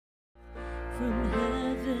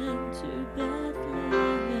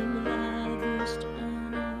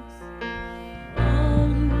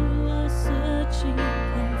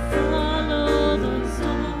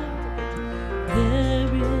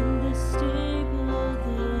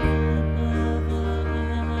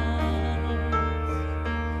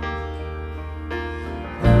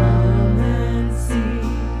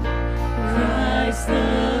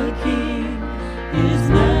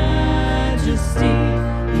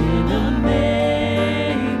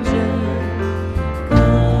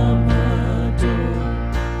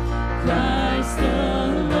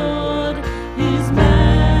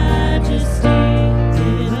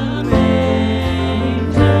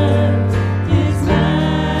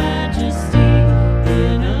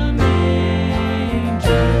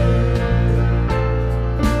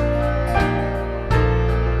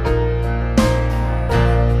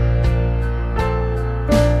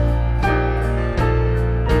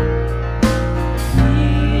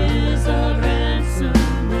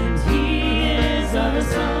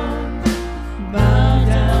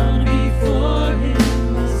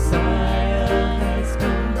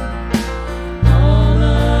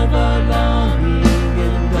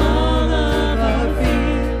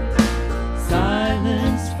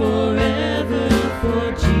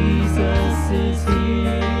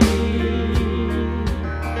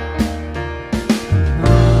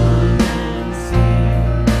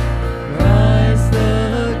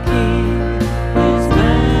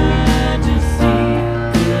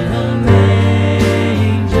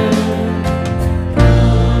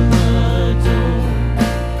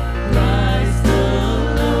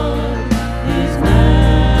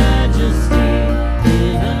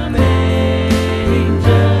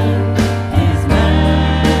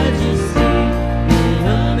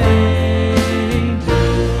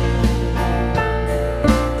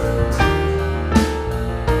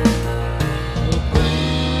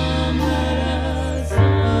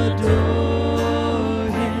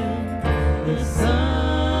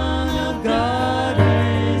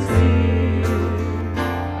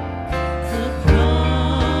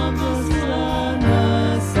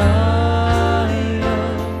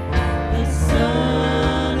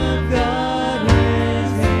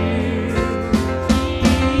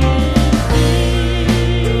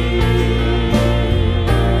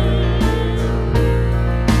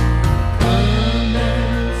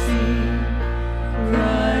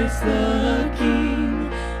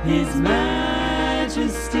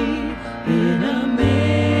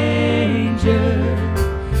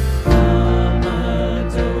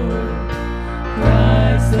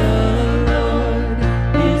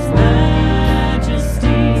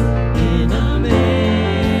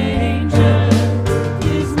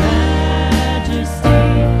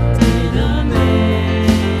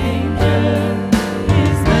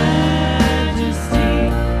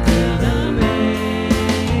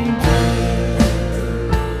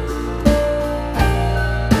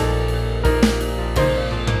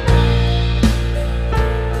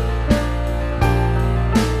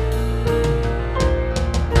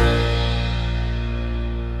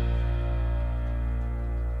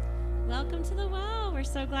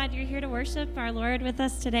Our Lord with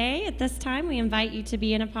us today. At this time, we invite you to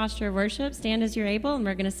be in a posture of worship. Stand as you're able, and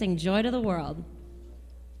we're going to sing Joy to the World.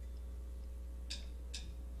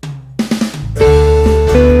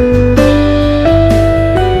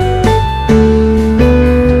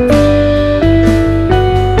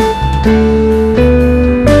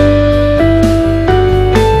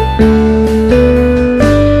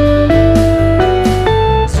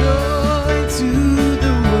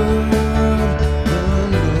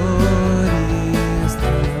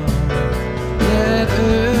 Let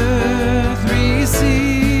earth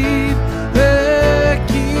receive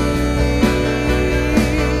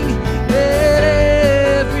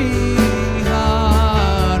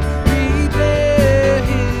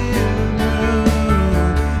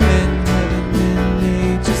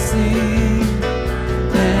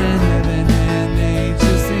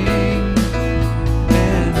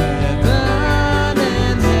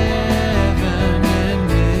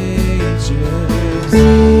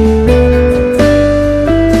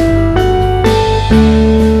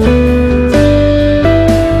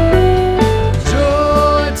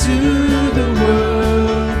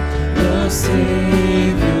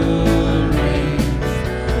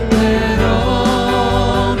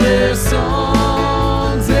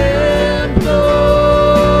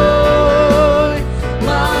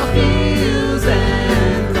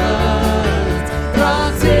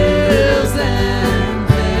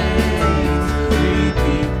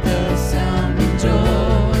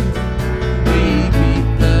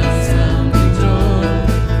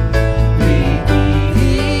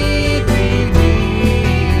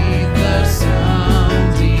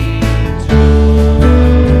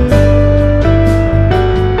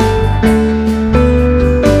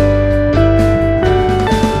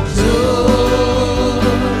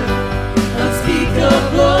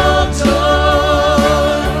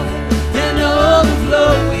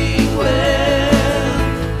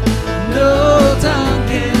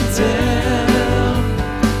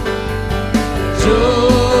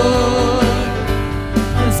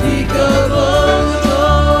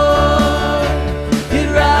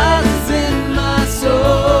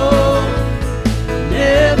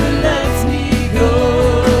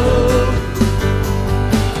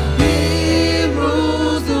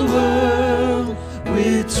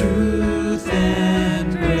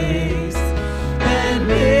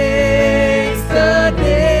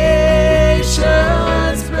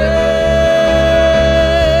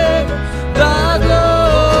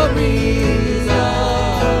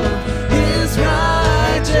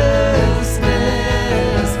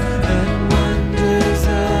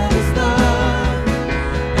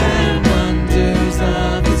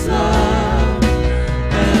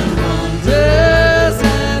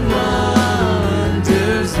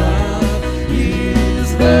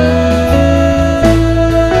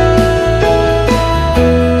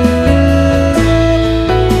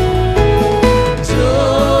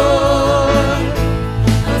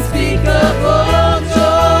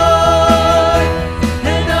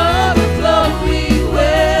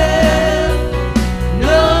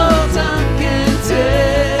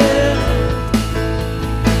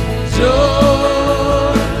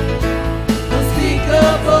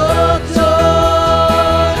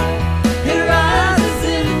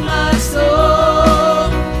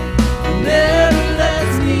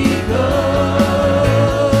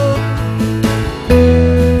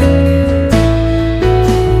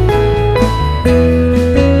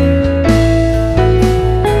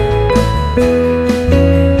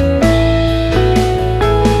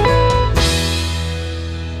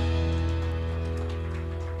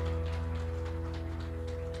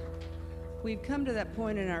We've come to that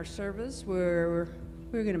point in our service where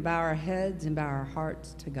we're going to bow our heads and bow our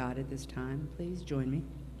hearts to God at this time. Please join me.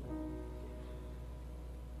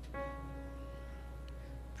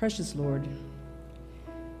 Precious Lord,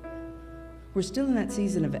 we're still in that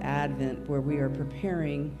season of Advent where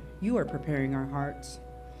you are preparing our hearts.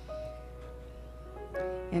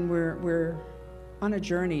 And we're on a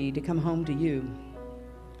journey to come home to you.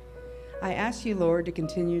 I ask you, Lord, to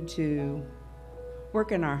continue to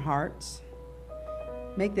work in our hearts.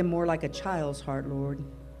 Make them more like a child's heart, Lord.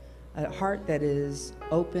 A heart that is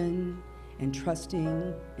open and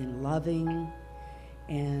trusting and loving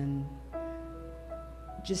and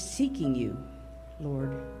just seeking you,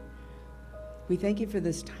 Lord. We thank you for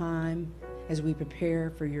this time as we prepare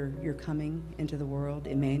for your coming into the world,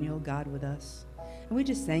 Emmanuel, God with us. And we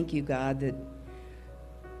just thank you, God, that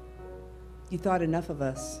you thought enough of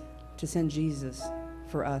us to send Jesus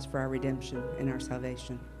for us, for our redemption and our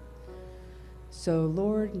salvation. So,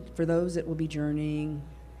 Lord, for those that will be journeying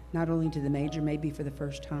not only to the major, maybe for the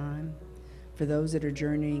first time, for those that are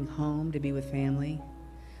journeying home to be with family,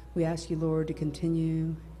 we ask you, Lord, to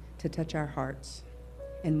continue to touch our hearts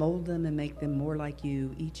and mold them and make them more like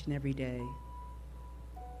you each and every day.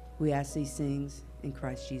 We ask these things in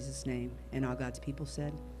Christ Jesus' name. And all God's people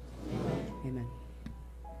said, amen.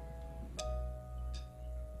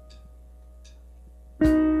 We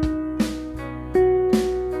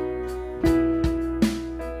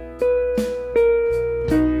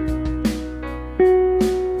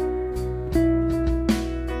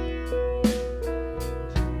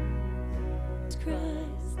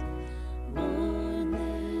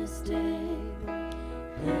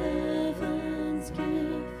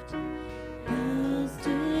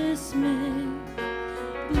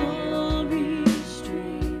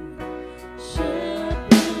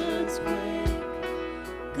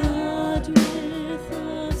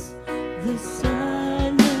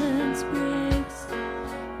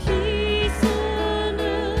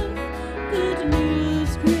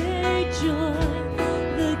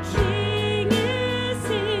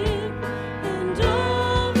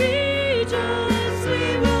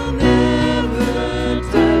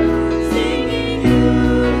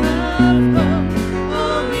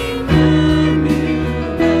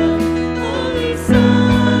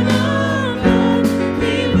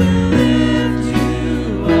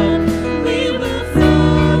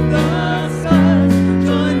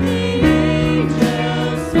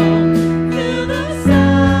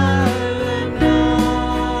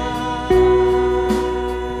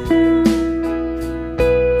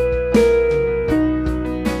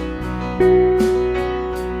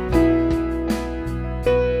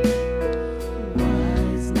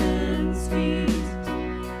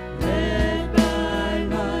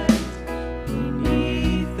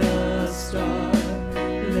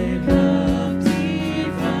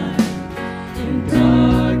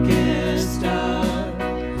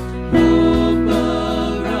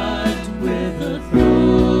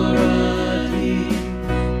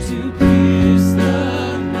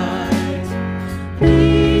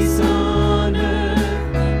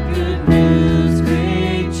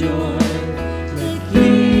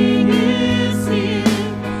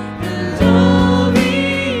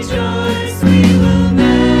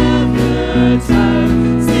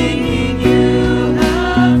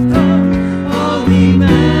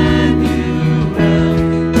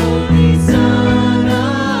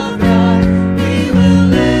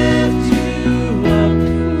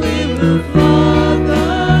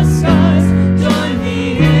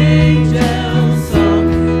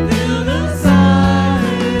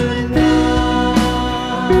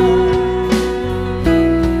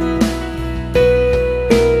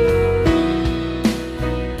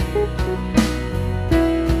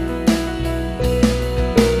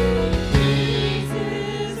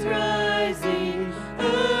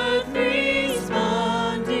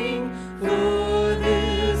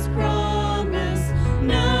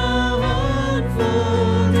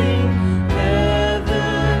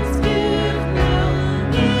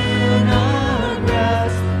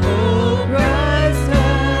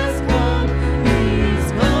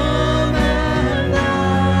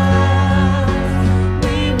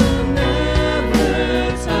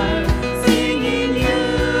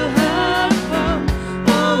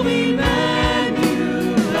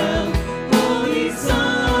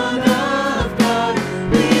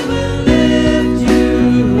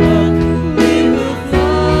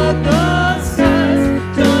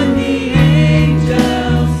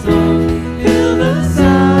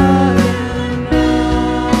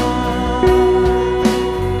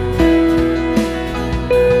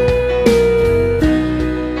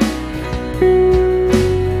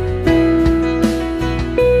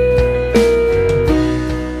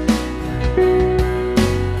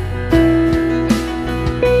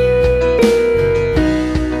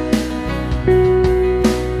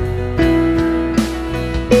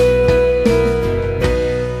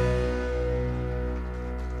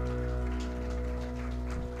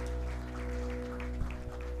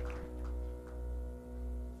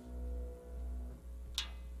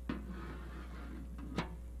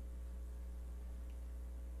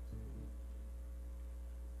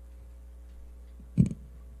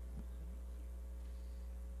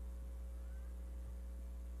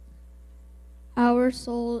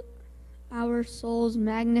Our souls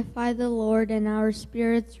magnify the Lord, and our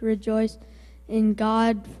spirits rejoice in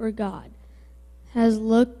God, for God has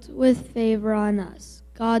looked with favor on us,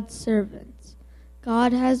 God's servants.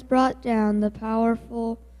 God has brought down the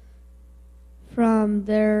powerful from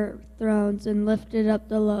their thrones and lifted up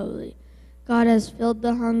the lowly. God has filled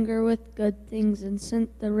the hunger with good things and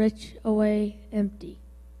sent the rich away empty.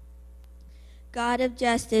 God of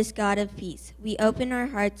justice, God of peace, we open our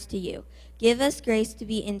hearts to you. Give us grace to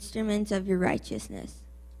be instruments of your righteousness.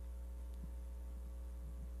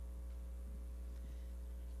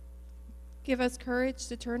 Give us courage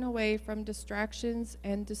to turn away from distractions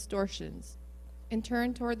and distortions and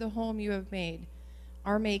turn toward the home you have made,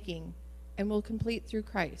 are making, and will complete through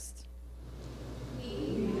Christ.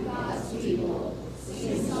 We, God's people,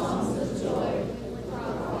 sing songs of joy with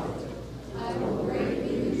our heart. I will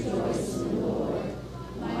greatly rejoice in the Lord.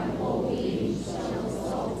 My whole being shall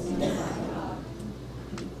exalt in my God.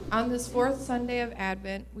 On this fourth Sunday of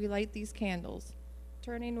Advent, we light these candles,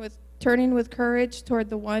 turning with courage toward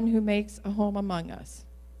the one who makes a home among us.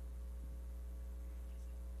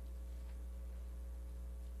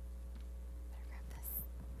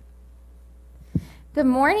 Good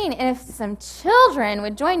morning, and if some children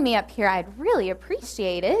would join me up here, I'd really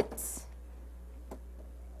appreciate it.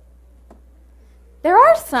 There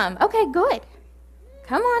are some. Okay, good.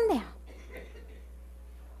 Come on down.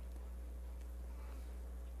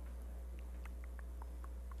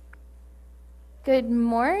 Good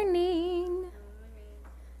morning.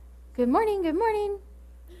 Good morning, good morning.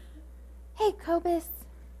 Hey, Cobus.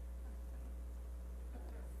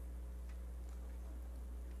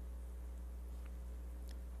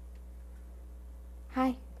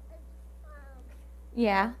 Hi.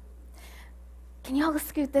 Yeah. Can y'all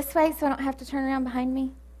scoot this way so I don't have to turn around behind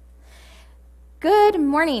me? Good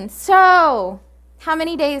morning. So, how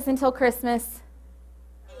many days until Christmas?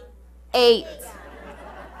 8.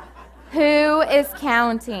 Who is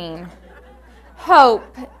counting?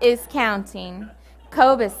 Hope is counting.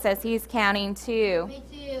 Cobus says he's counting too. Me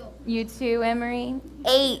too. You too, Emery?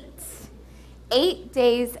 8. 8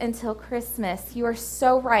 days until Christmas. You are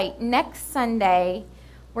so right. Next Sunday,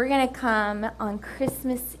 we're going to come on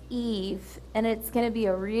Christmas Eve, and it's going to be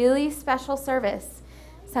a really special service,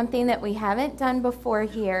 something that we haven't done before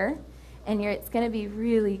here, and it's going to be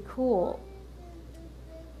really cool.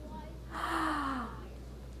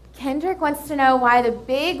 Kendrick wants to know why the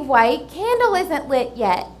big white candle isn't lit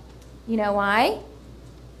yet. You know why?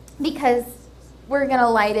 Because we're going to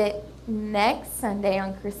light it next Sunday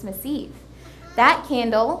on Christmas Eve. That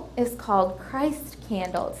candle is called Christ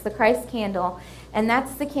candle. It's the Christ candle, and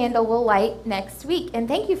that's the candle we'll light next week. And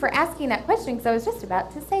thank you for asking that question, because I was just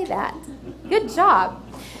about to say that. Good job.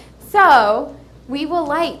 So we will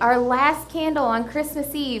light our last candle on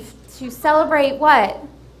Christmas Eve to celebrate what?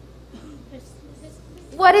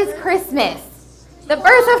 What is Christmas? The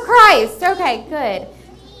birth of Christ. Okay, good.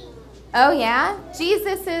 Oh, yeah?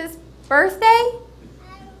 Jesus' birthday?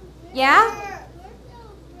 Yeah?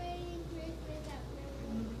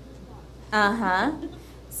 Uh-huh.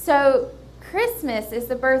 So Christmas is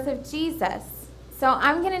the birth of Jesus. So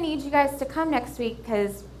I'm going to need you guys to come next week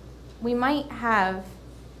because we might have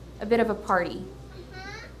a bit of a party.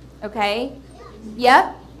 Okay?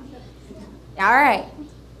 Yep? All right.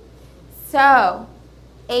 So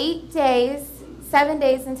 8 days, 7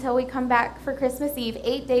 days until we come back for Christmas Eve,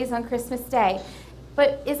 8 days on Christmas Day.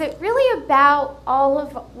 But is it really about all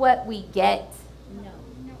of what we get?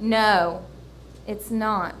 No, it's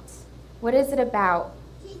not. What is it about?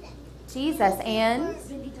 Jesus and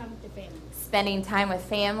Spending time with the family. Spending time with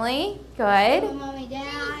family. Good. My mom and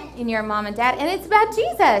dad. And your mom and dad. And it's about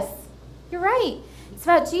Jesus. You're right. It's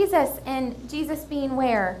about Jesus, and Jesus being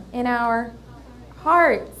where? In our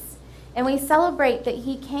hearts. And we celebrate that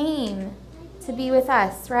he came to be with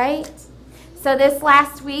us, right? So this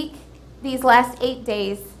last week, these last 8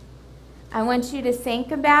 days, I want you to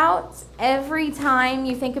think about every time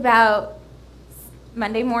you think about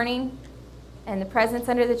Monday morning and the presents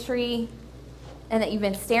under the tree, and that you've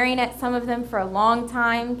been staring at some of them for a long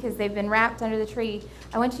time because they've been wrapped under the tree.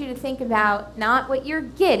 I want you to think about not what you're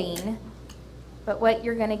getting, but what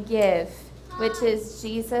you're going to give, which is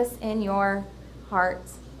Jesus in your heart.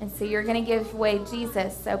 And so you're going to give away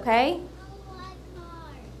Jesus, okay?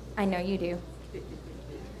 I know you do.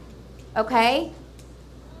 Okay?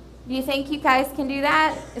 Do you think you guys can do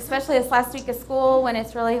that? Especially this last week of school when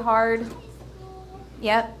it's really hard?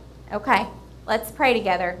 Yep. Okay. Let's pray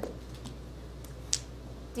together.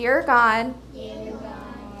 Dear God,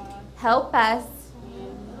 help us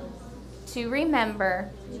to remember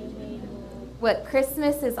what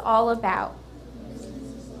Christmas is all about.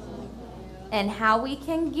 and how we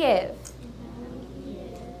can give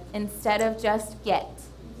instead of just get.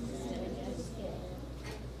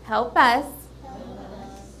 Help us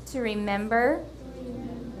to remember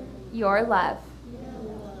your love.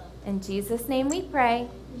 In Jesus' name we pray.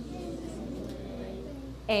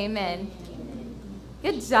 Amen.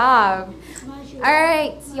 Good job. All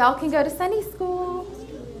right, y'all can go to Sunday school.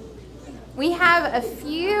 We have a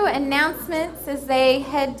few announcements as they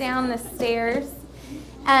head down the stairs.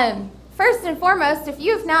 First and foremost, if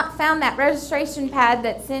you have not found that registration pad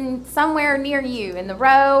that's in somewhere near you, in the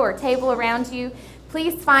row or table around you,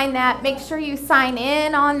 please find that. Make sure you sign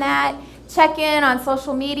in on that. Check in on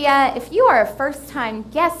social media. If you are a first-time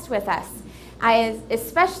guest with us, I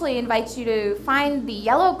especially invite you to find the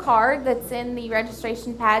yellow card that's in the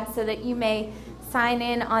registration pad so that you may sign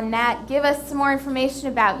in on that. Give us some more information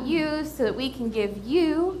about you so that we can give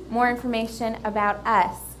you more information about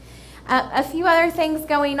us. A few other things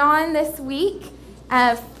going on this week.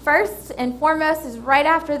 First and foremost is right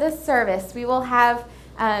after this service, we will have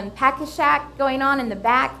Pack-a-Shack going on in the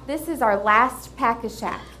back. This is our last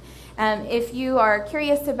Pack-a-Shack. If you are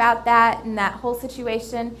curious about that and that whole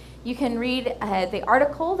situation, you can read the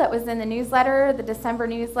article that was in the newsletter, the December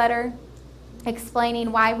newsletter,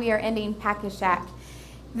 explaining why we are ending Pack-a-Shack.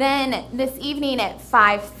 Then this evening at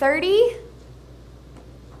 5:30,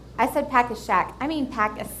 I said Pack-a-Shack, I mean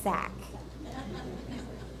Pack-a-Sack.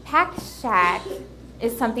 Pack-Shack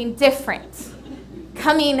is something different,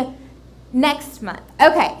 coming next month.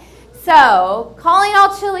 Okay, so calling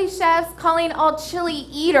all chili chefs, calling all chili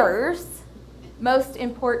eaters, most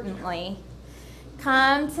importantly,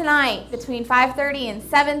 come tonight between 5:30 and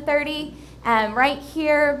 7:30, right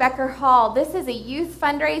here, Becker Hall. This is a youth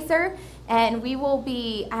fundraiser, and we will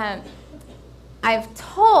be, I've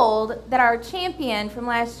told that our champion from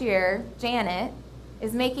last year, Janet,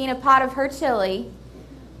 is making a pot of her chili,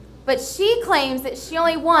 but she claims that she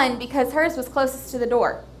only won because hers was closest to the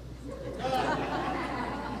door.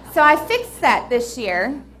 So I fixed that this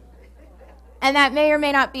year, and that may or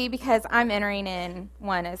may not be because I'm entering in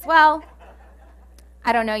one as well.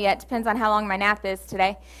 I don't know yet. Depends on how long my nap is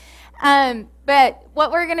today. But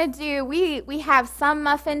what we're going to do, we have some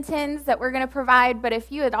muffin tins that we're going to provide, but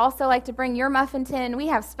if you would also like to bring your muffin tin, we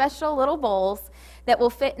have special little bowls that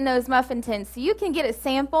will fit in those muffin tins. So you can get a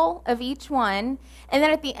sample of each one, and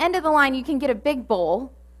then at the end of the line, you can get a big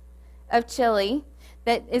bowl of chili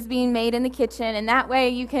that is being made in the kitchen, and that way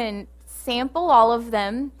you can sample all of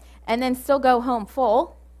them and then still go home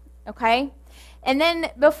full, okay? And then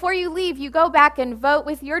before you leave, you go back and vote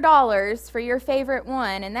with your dollars for your favorite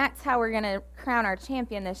one, and that's how we're going to crown our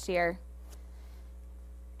champion this year.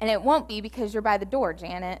 And it won't be because you're by the door,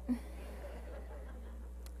 Janet.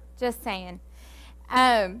 Just saying.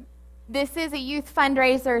 This is a youth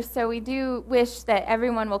fundraiser, so we do wish that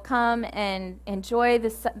everyone will come and enjoy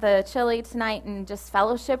the chili tonight and just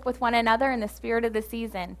fellowship with one another in the spirit of the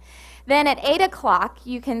season. Then at 8 o'clock,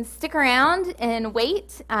 you can stick around and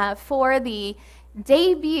wait for the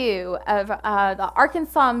debut of the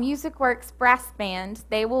Arkansas Music Works Brass Band.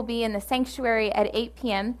 They will be in the sanctuary at 8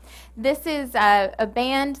 p.m. This is a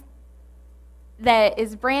band that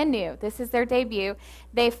is brand new. This is their debut.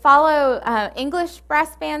 They follow English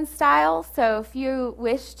brass band style, so if you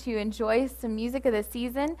wish to enjoy some music of the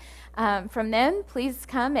season from them, please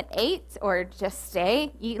come at 8 or just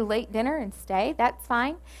stay, eat a late dinner and stay. That's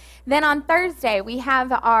fine. Then on Thursday, we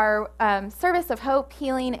have our service of hope,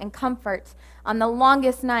 healing, and comfort on the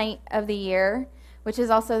longest night of the year, which is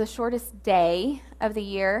also the shortest day of the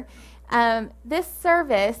year. This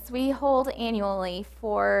service we hold annually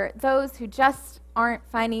for those who just aren't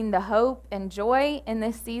finding the hope and joy in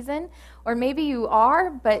this season, or maybe you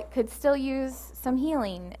are, but could still use some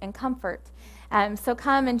healing and comfort. So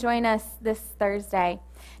come and join us this Thursday.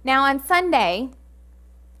 Now on Sunday,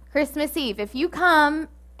 Christmas Eve, if you come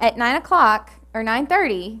at 9 o'clock or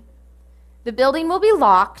 9:30, the building will be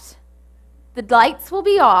locked, the lights will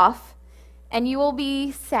be off, and you will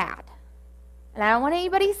be sad. And I don't want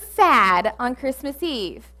anybody sad on Christmas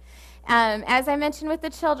Eve. As I mentioned with the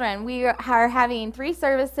children, we are having 3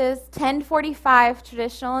 services, 10:45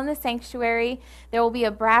 traditional in the sanctuary. There will be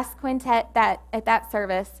a brass quintet at that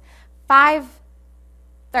service.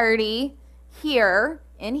 5:30 here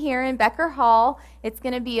in Becker Hall. It's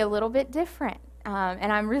going to be a little bit different,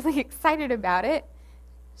 and I'm really excited about it.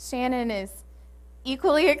 Shannon is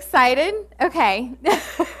equally excited. Okay.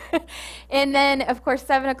 And then, of course,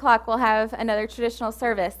 7 o'clock we'll have another traditional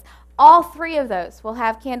service. All 3 of those will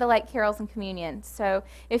have candlelight carols and communion. So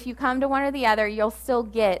if you come to one or the other, you'll still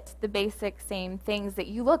get the basic same things that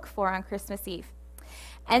you look for on Christmas Eve.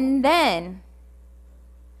 And then,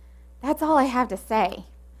 that's all I have to say.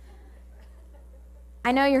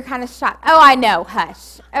 I know you're kind of shocked. Oh, I know.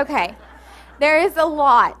 Hush. Okay. There is a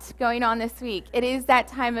lot going on this week. It is that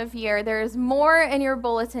time of year. There's more in your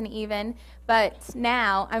bulletin even, but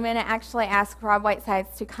now I'm going to actually ask Rob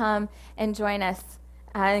Whitesides to come and join us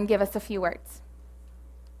and give us a few words.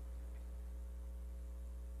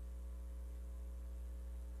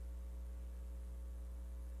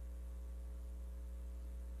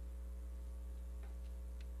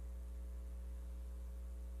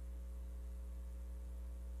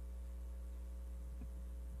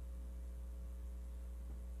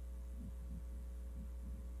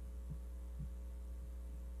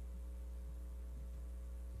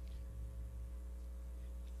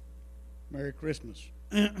 Merry Christmas.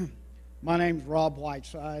 My name's Rob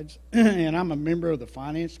Whitesides, and I'm a member of the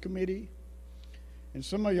Finance Committee. And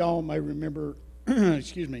some of y'all may remember,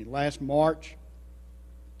 last March,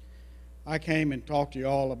 I came and talked to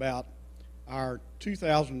y'all about our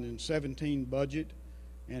 2017 budget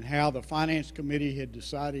and how the Finance Committee had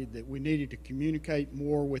decided that we needed to communicate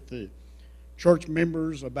more with the church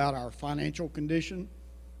members about our financial condition.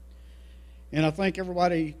 And I think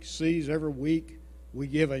everybody sees every week we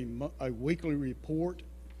give a weekly report,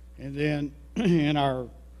 and then in our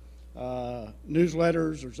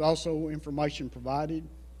newsletters there's also information provided.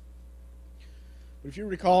 But if you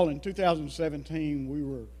recall, in 2017 we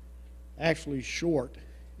were actually short,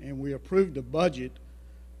 and we approved a budget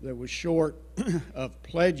that was short of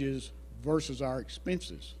pledges versus our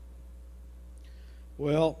expenses.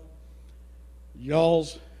 Well,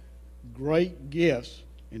 y'all's great gifts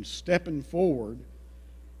in stepping forward,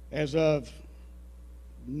 as of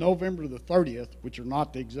November the 30th, which are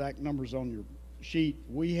not the exact numbers on your sheet,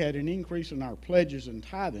 we had an increase in our pledges and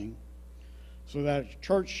tithing, so that the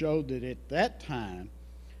church showed that at that time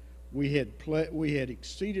we had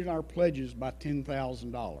exceeded our pledges by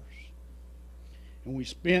 $10,000. And we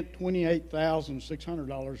spent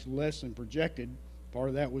 $28,600 less than projected. Part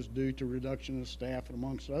of that was due to reduction of staff and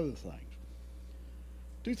amongst other things.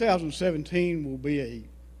 2017 will be a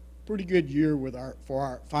pretty good year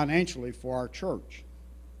financially for our church,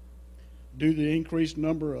 due to the increased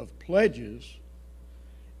number of pledges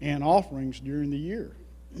and offerings during the year.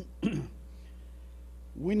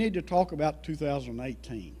 We need to talk about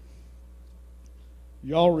 2018.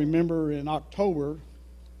 Y'all remember in October,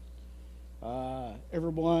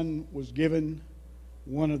 everyone was given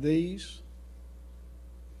one of these.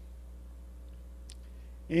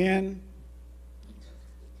 And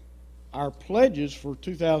our pledges for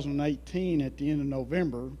 2018 at the end of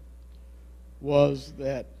November was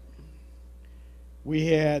that we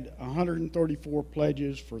had 134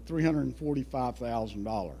 pledges for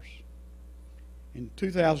 $345,000. In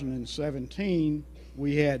 2017,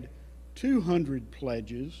 we had 200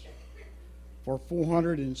 pledges for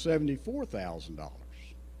 $474,000.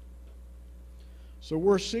 So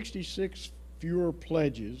we're 66 fewer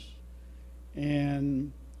pledges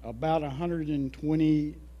and about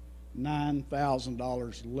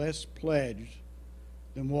 $129,000 less pledged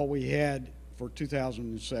than what we had for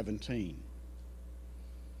 2017.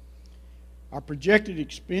 Our projected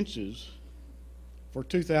expenses for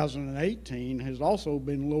 2018 has also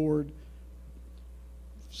been lowered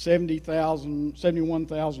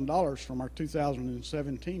 $71,000 from our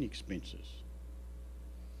 2017 expenses.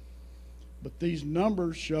 But these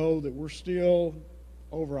numbers show that we're still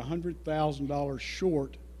over $100,000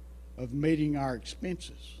 short of meeting our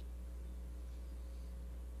expenses.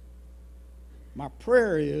 My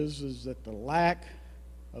prayer is that the lack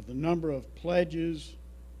of the number of pledges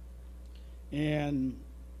and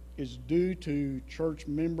is due to church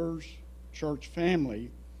members, church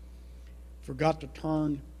family, forgot to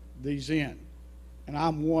turn these in. And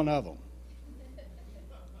I'm one of them.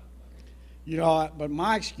 You know, but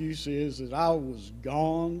my excuse is that I was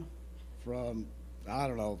gone from, I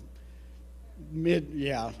don't know,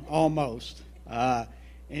 almost,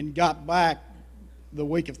 and got back the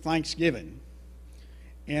week of Thanksgiving.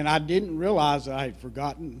 And I didn't realize that I had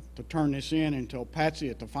forgotten to turn this in until Patsy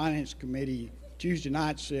at the Finance Committee Tuesday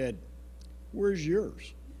night said, "Where's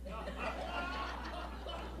yours?"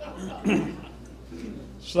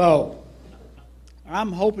 So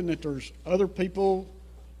I'm hoping that there's other people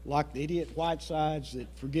like the idiot Whitesides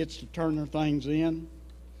that forgets to turn their things in.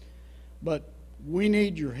 But we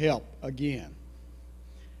need your help again.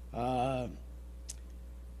 The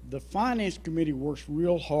Finance Committee works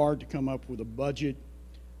real hard to come up with a budget,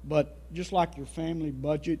 but just like your family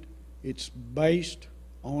budget, it's based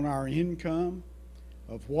on our income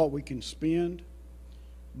of what we can spend.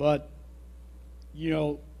 But, you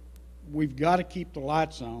know, we've got to keep the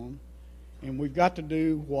lights on, and we've got to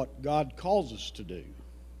do what God calls us to do.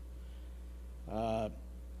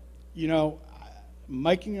 You know,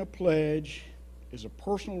 making a pledge is a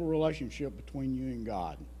personal relationship between you and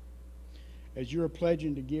God, as you're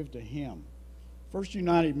pledging to give to Him. First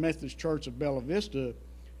United Methodist Church of Bella Vista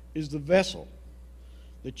is the vessel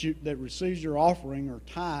that receives your offering or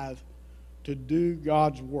tithe to do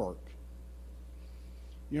God's work.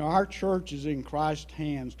 You know, our church is in Christ's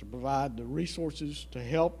hands to provide the resources to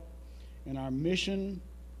help, and our mission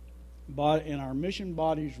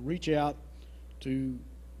bodies reach out to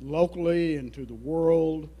locally and to the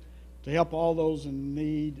world to help all those in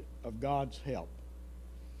need of God's help.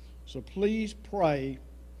 So please pray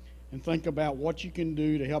and think about what you can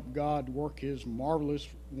do to help God work His marvelous,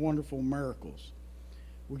 wonderful miracles.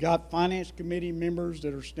 We got finance committee members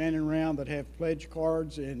that are standing around that have pledge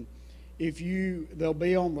cards, and they'll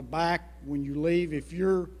be on the back when you leave. If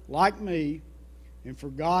you're like me and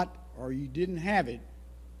forgot or you didn't have it,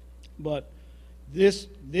 but this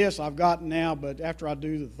I've got now, but after I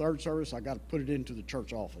do the third service, I got to put it into the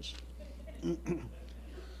church office. You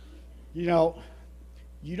know,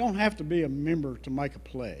 you don't have to be a member to make a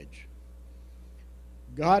pledge.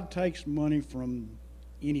 God takes money from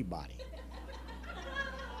anybody.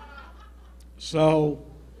 So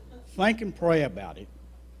think and pray about it.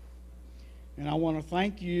 And I want to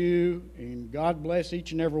thank you, and God bless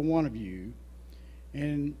each and every one of you.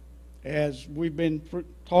 And as we've been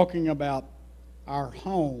talking about our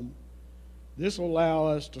home, this will allow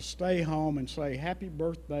us to stay home and say happy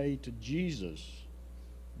birthday to Jesus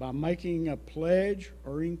by making a pledge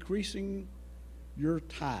or increasing your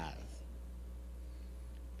tithe.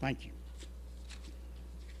 Thank you.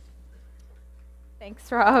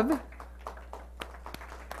 Thanks, Rob.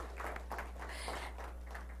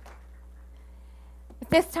 At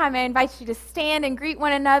this time, I invite you to stand and greet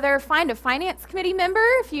one another. Find a finance committee member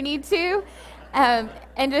if you need to,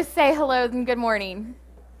 and just say hello and good morning.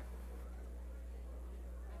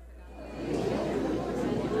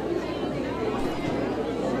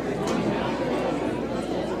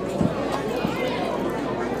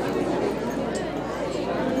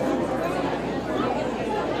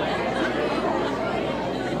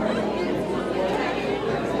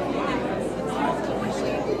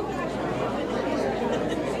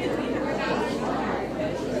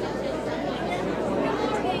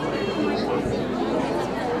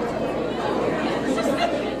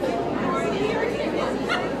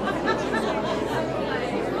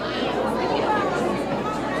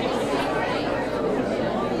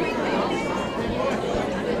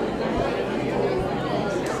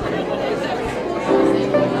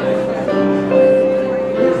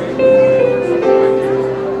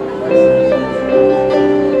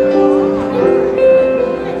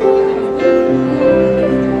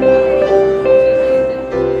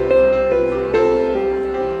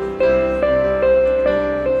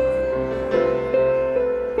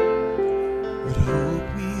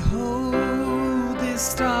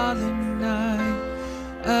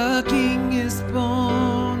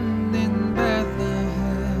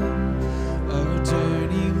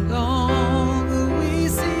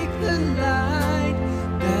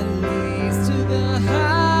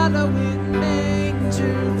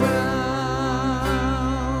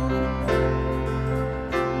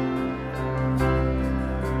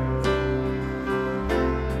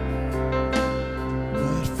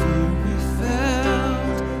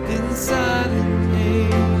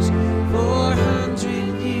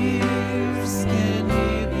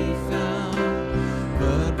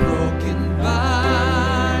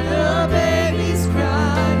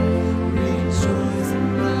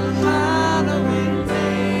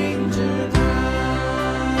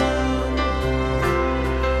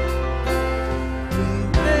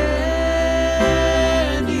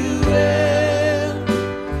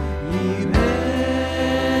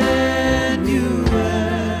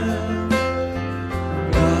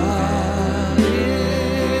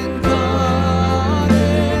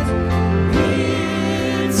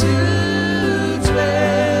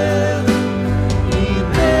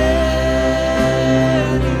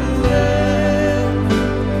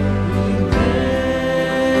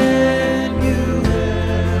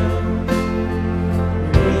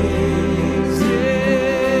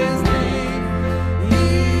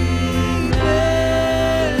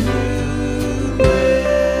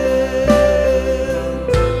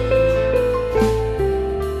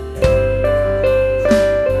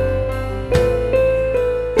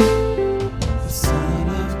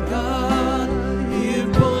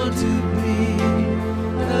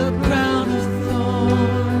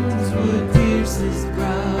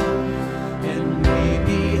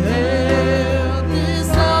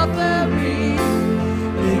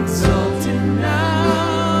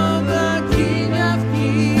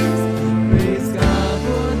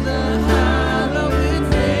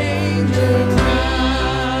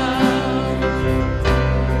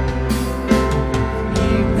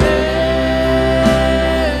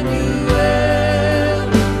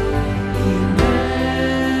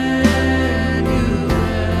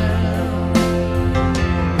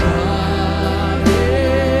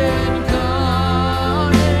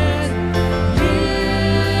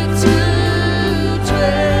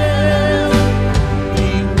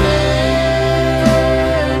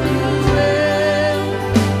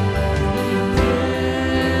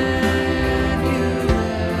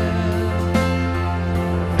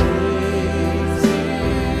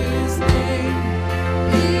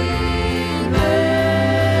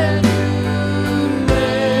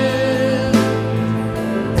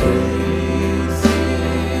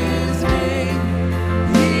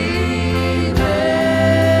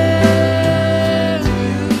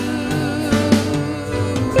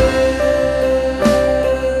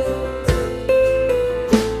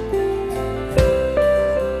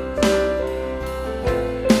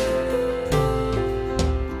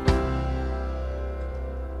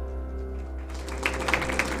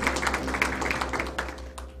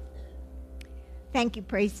 Thank you,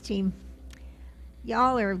 praise team.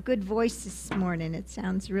 Y'all are a good voice this morning. It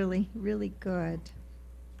sounds really, really good.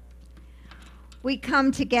 We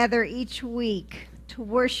come together each week to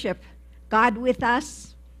worship God with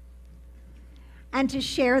us and to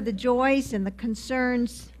share the joys and the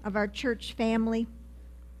concerns of our church family.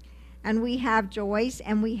 And we have joys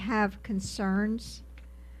and we have concerns.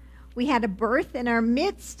 We had a birth in our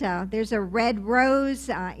midst. There's a red rose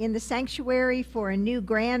in the sanctuary for a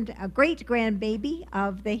great grandbaby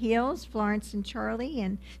of the Hills, Florence and Charlie.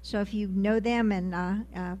 And so if you know them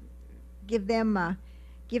and give them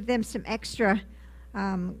some extra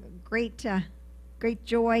great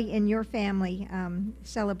joy in your family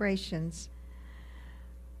celebrations.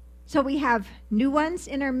 So we have new ones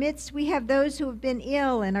in our midst. We have those who have been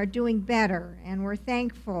ill and are doing better, and we're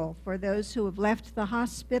thankful for those who have left the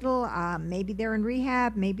hospital. Maybe they're in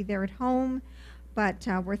rehab, maybe they're at home, but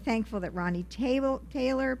we're thankful that Ronnie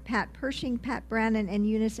Taylor, Pat Pershing, Pat Brannon, and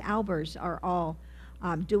Eunice Albers are all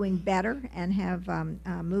doing better and have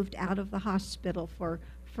moved out of the hospital for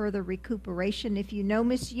further recuperation. If you know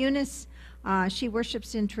Miss Eunice, she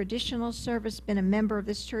worships in traditional service, been a member of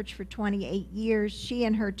this church for 28 years. She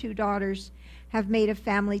and her 2 daughters have made a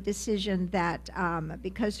family decision that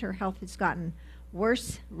because her health has gotten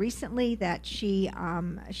worse recently, that she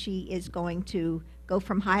is going to go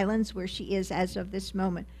from Highlands, where she is as of this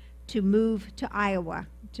moment, to move to Iowa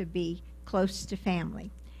to be close to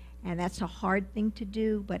family. And that's a hard thing to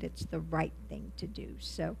do, but it's the right thing to do.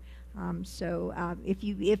 So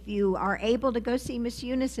if you are able to go see Miss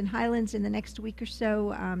Eunice in Highlands in the next week or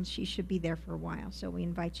so, she should be there for a while. So we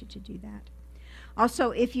invite you to do that.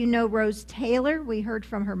 Also, if you know Rose Taylor, we heard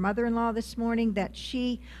from her mother-in-law this morning that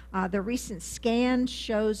the recent scan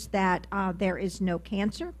shows that there is no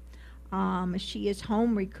cancer. She is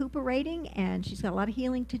home recuperating, and she's got a lot of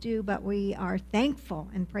healing to do, but we are thankful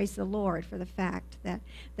and praise the Lord for the fact that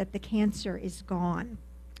the cancer is gone.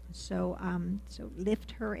 So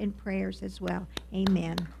lift her in prayers as well.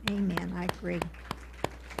 Amen. Amen. I agree.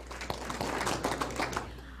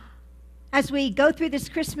 As we go through this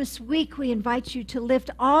Christmas week, we invite you to lift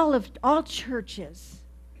all churches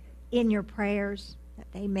in your prayers,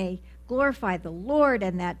 that they may glorify the Lord,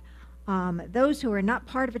 and that those who are not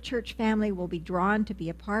part of a church family will be drawn to be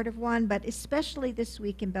a part of one, but especially this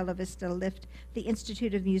week in Bella Vista, lift the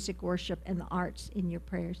Institute of Music, Worship, and the Arts in your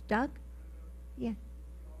prayers. Doug? Yeah.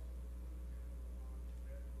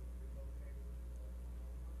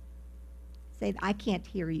 Say, I can't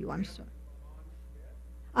hear you. I'm sorry.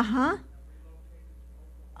 Uh-huh.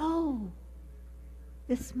 Oh,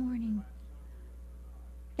 this morning.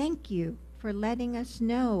 Thank you for letting us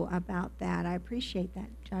know about that. I appreciate that,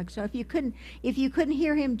 Doug. So if you couldn't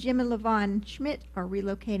hear him, Jim and Levon Schmidt are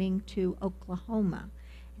relocating to Oklahoma,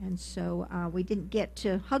 and so we didn't get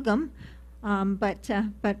to hug them, but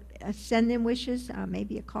send them wishes,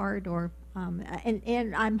 maybe a card, or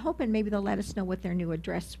and I'm hoping maybe they'll let us know what their new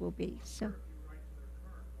address will be. So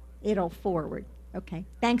it'll forward. Okay.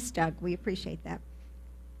 Thanks, Doug. We appreciate that.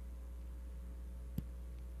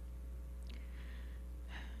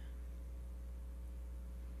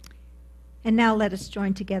 And now let us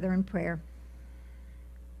join together in prayer.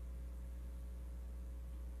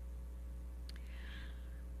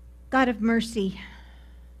 God of mercy,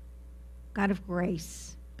 God of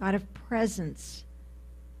grace, God of presence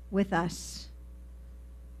with us,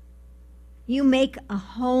 you make a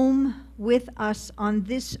home with us on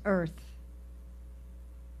this earth,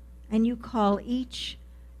 and you call each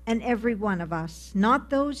and every one of us, not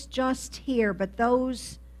those just here, but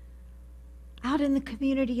those out in the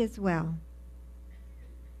community as well,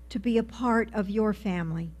 to be a part of your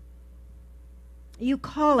family. You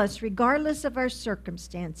call us regardless of our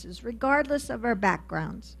circumstances, regardless of our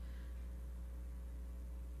backgrounds,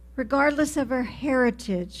 regardless of our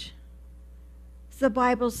heritage. The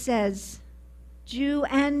Bible says, Jew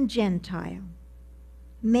and Gentile,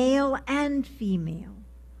 male and female,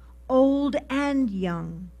 old and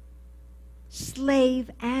young,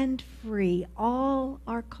 slave and free, all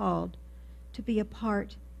are called to be a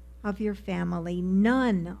part of your family.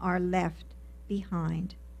 None are left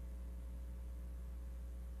behind.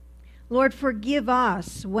 Lord, forgive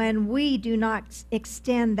us when we do not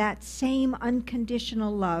extend that same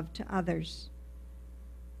unconditional love to others.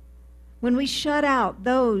 When we shut out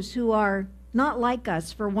those who are not like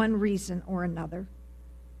us for one reason or another.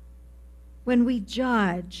 When we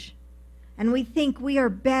judge and we think we are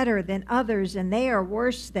better than others and they are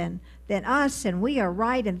worse than us, and we are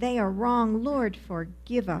right and they are wrong, Lord,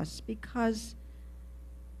 forgive us, because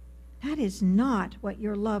that is not what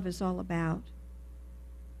your love is all about.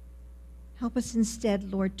 Help us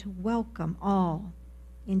instead, Lord, to welcome all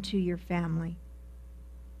into your family.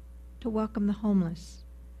 to welcome the homeless,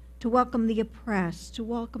 to welcome the oppressed, to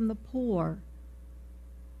welcome the poor,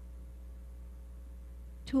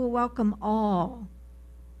 to welcome all,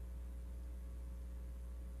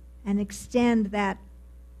 and extend that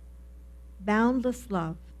boundless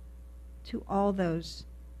love to all those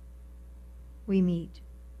we meet.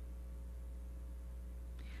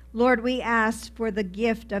 Lord, we ask for the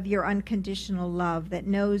gift of your unconditional love that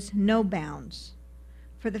knows no bounds,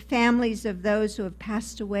 for the families of those who have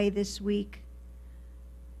passed away this week.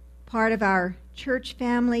 Part of our church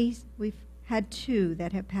families, we've had two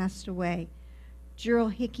that have passed away,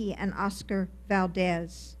 Gerald Hickey and Oscar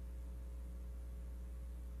Valdez.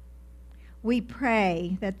 We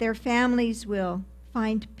pray that their families will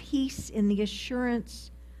find peace in the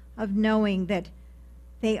assurance of knowing that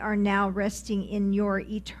they are now resting in your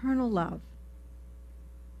eternal love.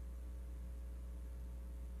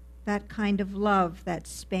 That kind of love that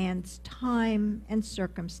spans time and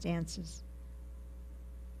circumstances,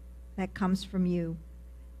 that comes from you.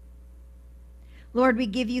 Lord, we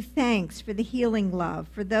give you thanks for the healing love,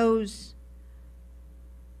 for those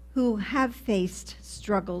who have faced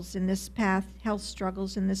struggles in this path, health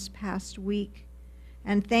struggles in this past week.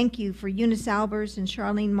 And thank you for Eunice Albers and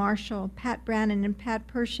Charlene Marshall, Pat Brannon and Pat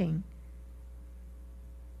Pershing,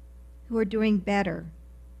 who are doing better.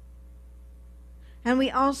 And we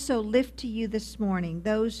also lift to you this morning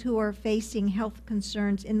those who are facing health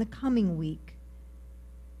concerns in the coming week,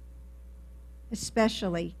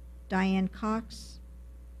 especially Diane Cox,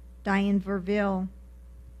 Diane Verville,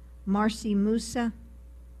 Marcy Musa,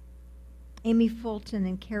 Amy Fulton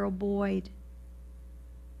and Carol Boyd.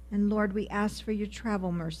 And Lord, we ask for your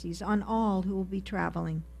travel mercies on all who will be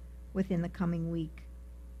traveling within the coming week.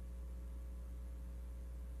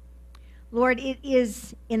 Lord, it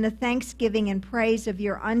is in the thanksgiving and praise of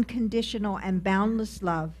your unconditional and boundless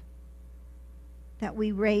love that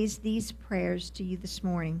we raise these prayers to you this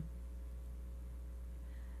morning.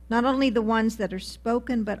 Not only the ones that are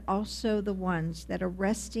spoken, but also the ones that are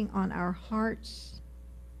resting on our hearts.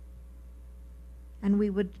 And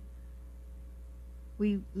we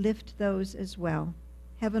lift those as well,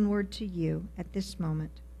 heavenward to you at this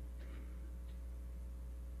moment.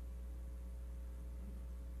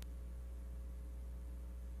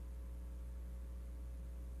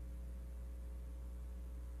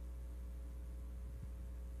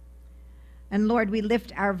 And Lord, we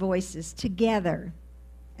lift our voices together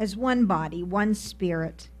as one body, one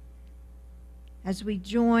spirit, as we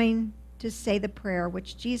join to say the prayer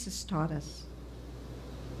which Jesus taught us.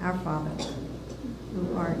 Our Father,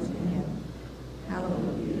 who art in heaven,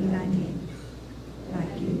 hallowed be thy name. Thy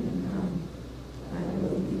kingdom come, thy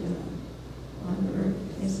will be done, on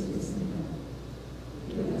earth as it is in heaven.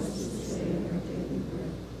 Give us this day our daily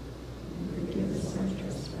bread, and forgive us our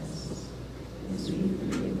trespasses, as we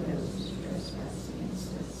forgive those who trespass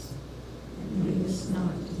against us. And lead us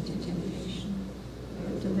not into temptation,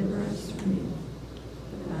 but deliver us from evil.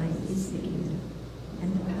 For thine is the kingdom,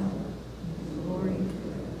 and the power, and the glory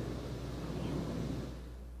forever.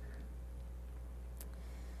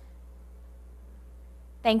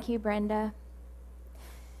 Thank you, Brenda.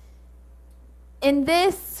 In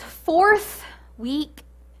this fourth week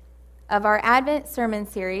of our Advent sermon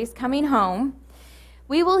series, Coming Home,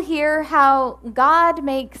 we will hear how God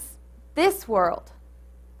makes this world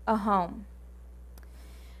a home.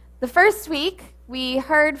 The first week, we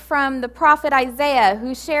heard from the prophet Isaiah,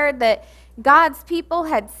 who shared that God's people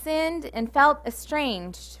had sinned and felt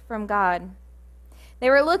estranged from God.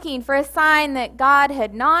 They were looking for a sign that God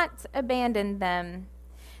had not abandoned them.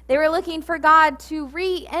 They were looking for God to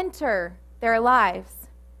re-enter their lives.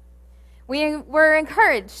 We were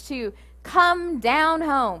encouraged to come down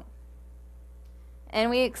home. And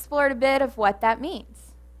we explored a bit of what that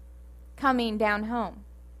means, coming down home.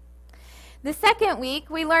 The second week,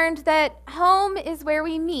 we learned that home is where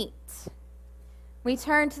we meet. We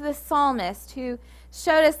turned to the psalmist, who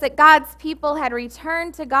showed us that God's people had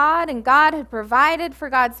returned to God, and God had provided for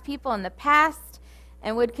God's people in the past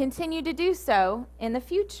and would continue to do so in the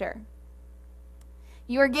future.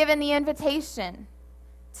 You were given the invitation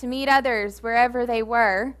to meet others wherever they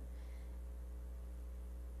were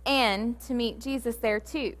and to meet Jesus there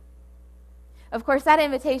too. Of course, that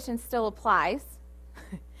invitation still applies.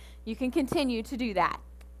 You can continue to do that.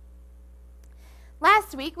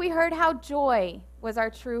 Last week, we heard how joy was our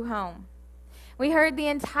true home. We heard the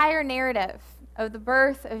entire narrative of the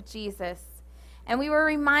birth of Jesus. And we were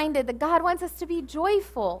reminded that God wants us to be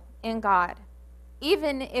joyful in God,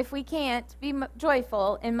 even if we can't be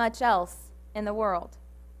joyful in much else in the world.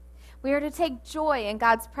 We are to take joy in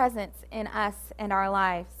God's presence in us and our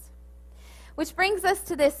lives. Which brings us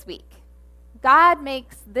to this week, God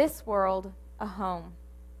makes this world a home.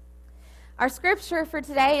 Our scripture for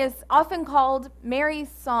today is often called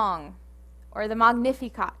Mary's Song, or the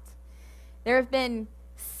Magnificat. There have been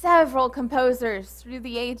several composers through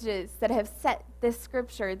the ages that have set this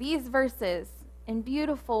scripture, these verses, in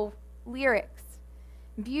beautiful lyrics,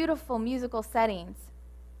 beautiful musical settings.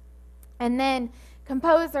 And then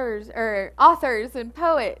composers or authors and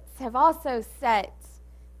poets have also set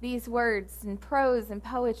these words in prose and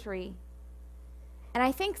poetry. And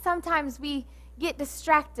I think sometimes we get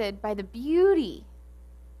distracted by the beauty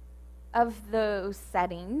of those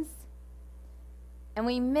settings and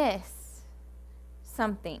we miss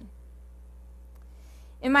something.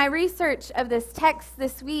 In my research of this text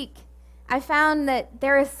this week, I found that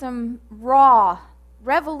there is some raw,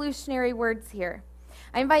 revolutionary words here.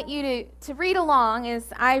 I invite you to read along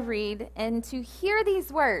as I read and to hear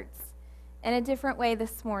these words in a different way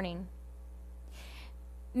this morning.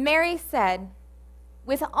 Mary said,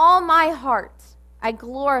 "With all my heart I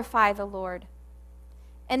glorify the Lord.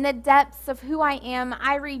 In the depths of who I am,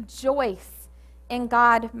 I rejoice in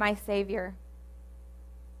God my Savior.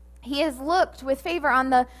 He has looked with favor on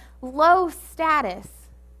the low status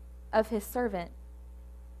of his servant.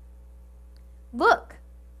 Look,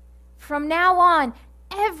 from now on,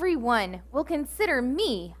 everyone will consider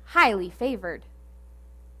me highly favored,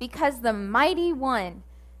 because the Mighty One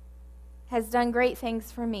has done great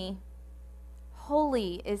things for me.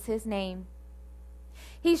 Holy is his name.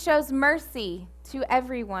 He shows mercy to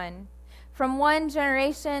everyone, from one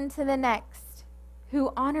generation to the next,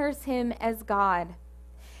 who honors him as God.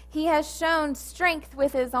 He has shown strength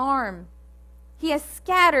with his arm. He has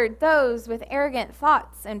scattered those with arrogant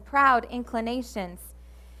thoughts and proud inclinations.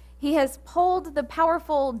 He has pulled the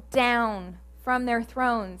powerful down from their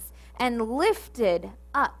thrones and lifted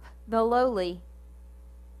up the lowly.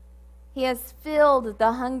 He has filled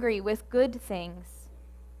the hungry with good things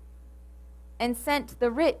and sent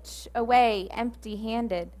the rich away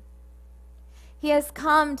empty-handed. He has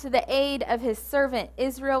come to the aid of his servant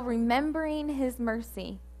Israel, remembering his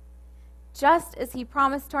mercy, just as he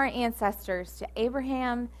promised to our ancestors, to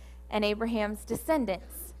Abraham and Abraham's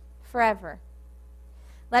descendants forever."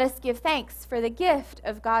 Let us give thanks for the gift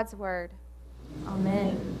of God's word.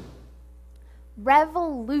 Amen.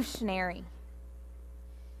 Revolutionary.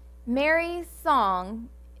 Mary's song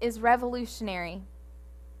is revolutionary.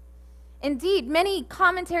 Indeed, many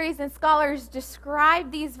commentaries and scholars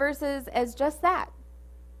describe these verses as just that,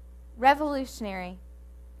 revolutionary.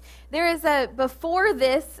 There is a before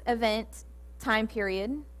this event time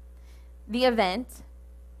period, the event,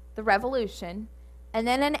 the revolution, and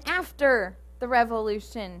then an after the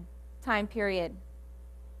revolution time period.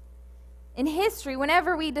 In history,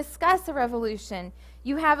 whenever we discuss a revolution,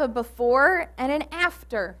 you have a before and an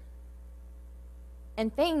after.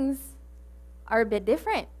 And things are a bit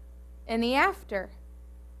different in the after.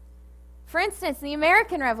 For instance, the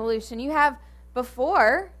American Revolution, you have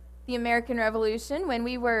before the American Revolution, when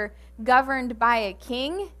we were governed by a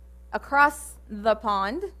king across the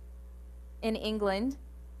pond in England,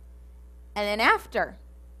 and then after,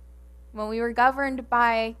 when we were governed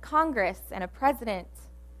by Congress and a president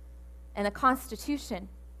and a Constitution.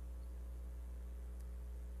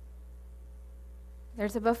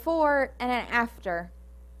 There's a before and an after.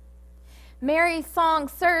 Mary's song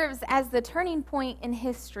serves as the turning point in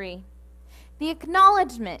history, the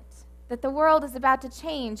acknowledgement that the world is about to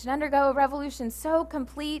change and undergo a revolution so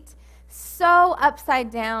complete, so upside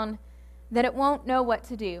down, that it won't know what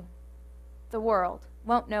to do. The world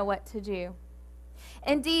won't know what to do.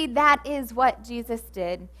 Indeed, that is what Jesus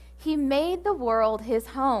did. He made the world his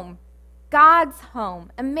home, God's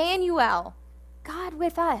home, Emmanuel, God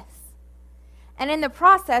with us. And in the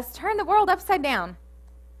process, turned the world upside down.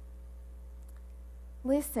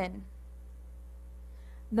 Listen,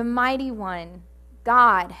 the Mighty One,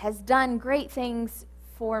 God, has done great things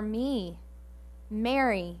for me,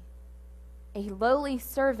 Mary, a lowly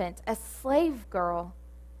servant, a slave girl.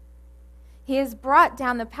 He has brought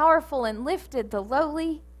down the powerful and lifted the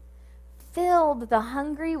lowly, filled the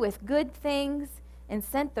hungry with good things, and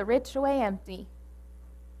sent the rich away empty.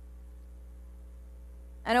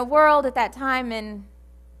 In a world at that time, and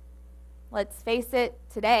let's face it,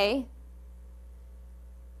 today,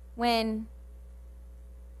 when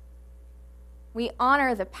we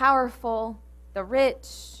honor the powerful, the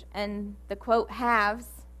rich, and the, quote, haves,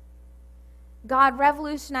 God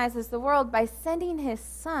revolutionizes the world by sending his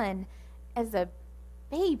son as a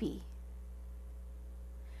baby.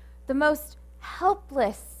 The most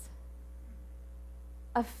helpless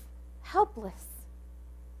of helpless.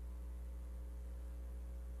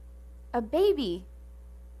 A baby.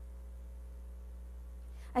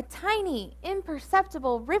 a tiny,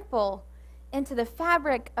 imperceptible ripple into the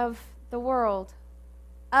fabric of the world,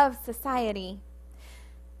 of society.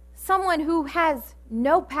 Someone who has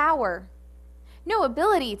no power, no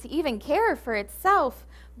ability to even care for itself,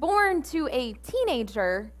 born to a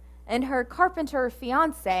teenager and her carpenter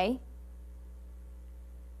fiancé.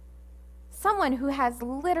 Someone who has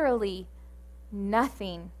literally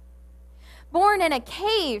nothing. Born in a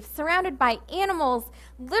cave, surrounded by animals,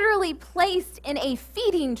 literally placed in a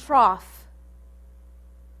feeding trough.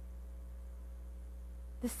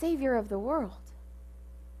 The Savior of the world.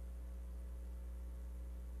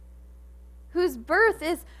 Whose birth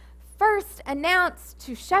is first announced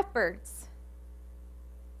to shepherds.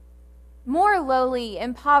 More lowly,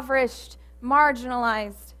 impoverished,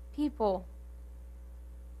 marginalized people.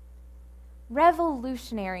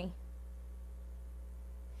 Revolutionary.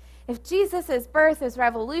 If Jesus' birth is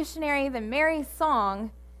revolutionary, then Mary's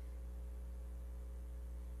song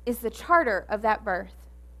is the charter of that birth.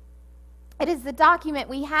 It is the document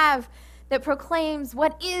we have that proclaims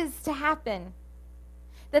what is to happen,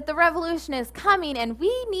 that the revolution is coming and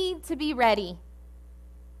we need to be ready.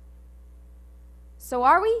 So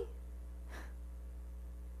are we?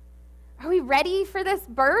 Are we ready for this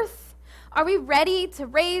birth? Are we ready to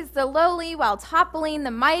raise the lowly while toppling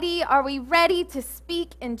the mighty? Are we ready to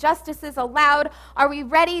speak injustices aloud? Are we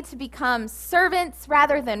ready to become servants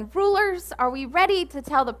rather than rulers? Are we ready to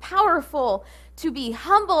tell the powerful to be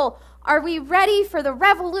humble? Are we ready for the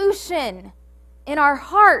revolution in our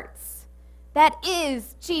hearts that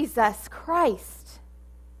is Jesus Christ?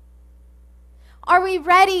 Are we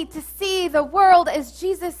ready to see the world as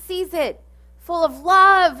Jesus sees it, full of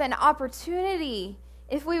love and opportunity,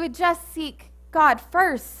 if we would just seek God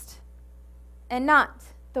first and not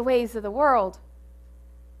the ways of the world?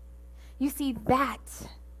 You see, that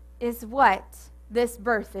is what this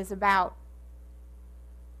birth is about.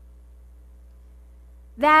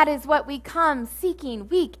 That is what we come seeking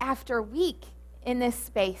week after week in this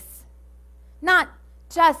space. Not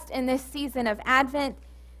just in this season of Advent.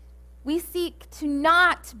 We seek to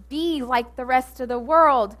not be like the rest of the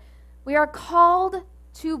world. We are called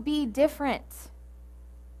to be different,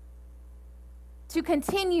 to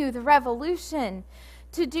continue the revolution,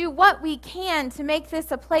 to do what we can to make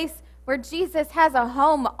this a place where Jesus has a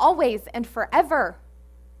home always and forever.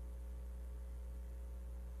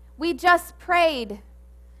 We just prayed,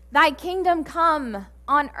 "Thy kingdom come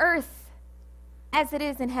on earth as it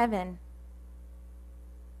is in heaven."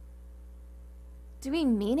 Do we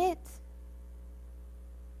mean it?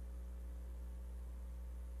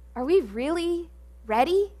 Are we really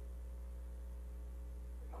ready?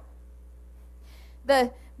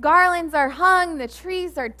 The garlands are hung, the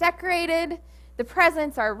trees are decorated, the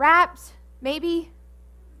presents are wrapped, maybe.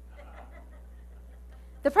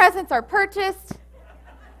 The presents are purchased,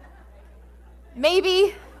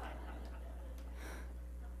 maybe.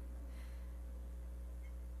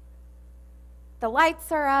 The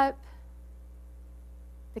lights are up.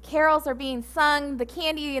 The carols are being sung. The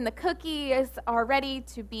candy and the cookies are ready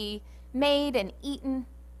to be made and eaten.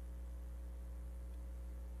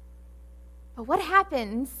 But what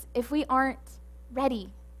happens if we aren't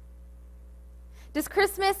ready? Does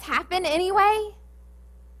Christmas happen anyway?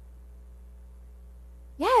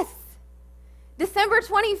 Yes. December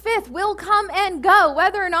 25th will come and go,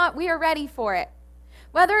 whether or not we are ready for it.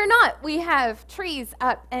 Whether or not we have trees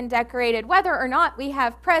up and decorated, whether or not we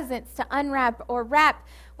have presents to unwrap or wrap,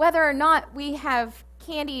 whether or not we have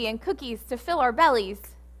candy and cookies to fill our bellies.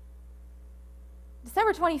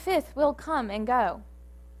 December 25th will come and go.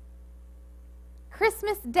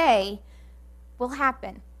 Christmas Day will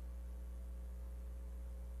happen.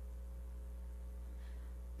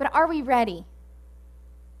 But are we ready?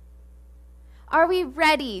 Are we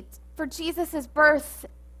ready for Jesus' birth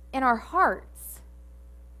in our hearts?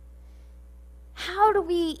 How do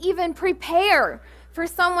we even prepare for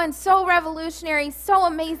someone so revolutionary, so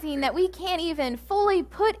amazing, that we can't even fully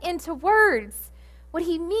put into words what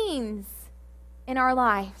he means in our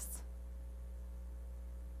lives?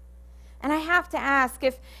 And I have to ask,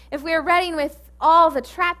 if we are ready with all the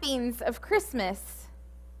trappings of Christmas,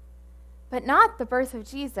 but not the birth of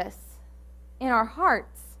Jesus in our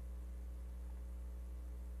hearts,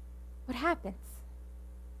 what happens?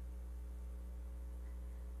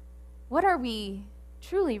 What are we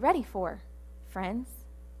truly ready for, friends?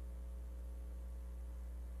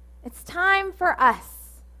 It's time for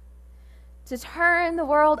us to turn the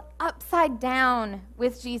world upside down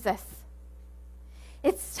with Jesus.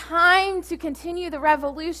 It's time to continue the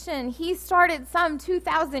revolution he started some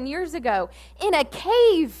 2,000 years ago, in a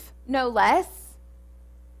cave, no less.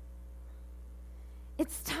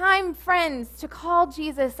 It's time, friends, to call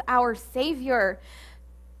Jesus our Savior,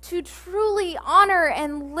 to truly honor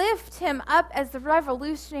and lift him up as the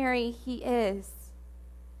revolutionary he is.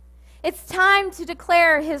 It's time to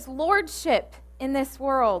declare his lordship in this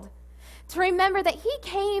world, to remember that he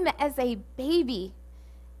came as a baby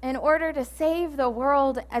in order to save the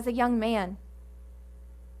world as a young man.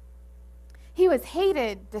 He was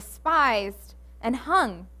hated, despised, and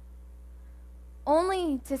hung,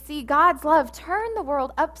 only to see God's love turn the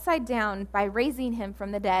world upside down by raising him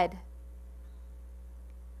from the dead.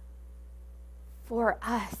 For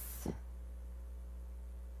us,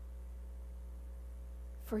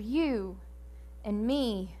 for you and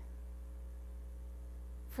me,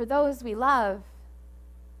 for those we love.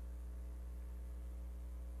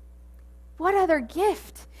 What other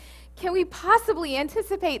gift can we possibly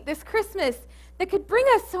anticipate this Christmas that could bring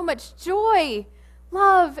us so much joy,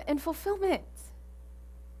 love, and fulfillment?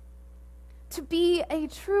 To be a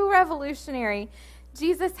true revolutionary,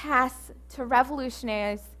 Jesus has to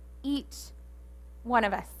revolutionize each one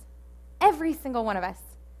of us, every single one of us,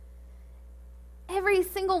 every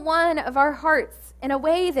single one of our hearts in a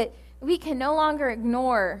way that we can no longer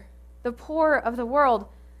ignore the poor of the world,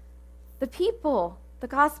 the people the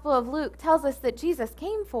Gospel of Luke tells us that Jesus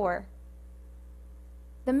came for.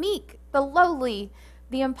 The meek, the lowly,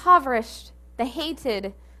 the impoverished, the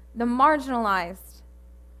hated, the marginalized,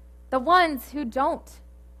 the ones who don't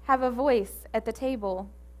have a voice at the table.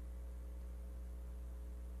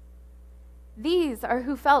 These are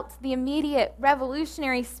who felt the immediate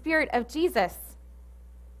revolutionary spirit of Jesus,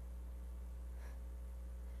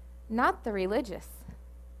 not the religious,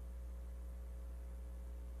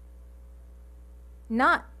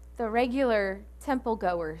 not the regular temple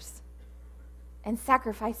goers and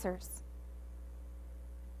sacrificers.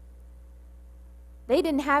 They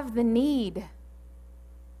didn't have the need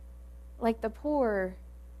like the poor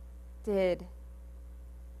did.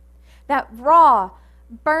 That raw,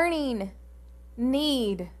 burning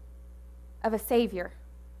need of a Savior.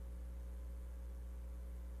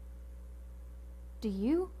 Do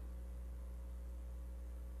you?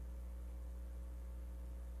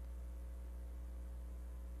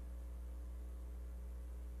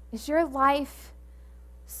 Is your life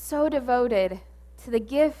so devoted to the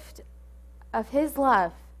gift of his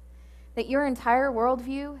love that your entire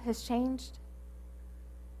worldview has changed?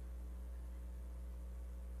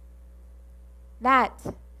 That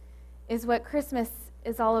is what Christmas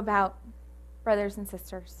is all about, brothers and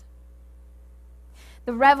sisters.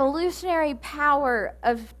 The revolutionary power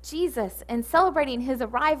of Jesus and celebrating his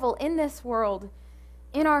arrival in this world,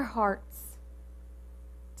 in our hearts,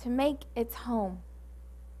 to make its home.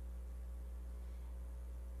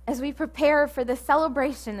 As we prepare for the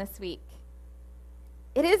celebration this week,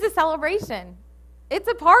 it is a celebration. It's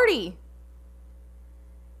a party.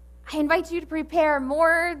 I invite you to prepare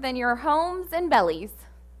more than your homes and bellies.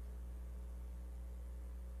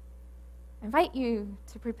 I invite you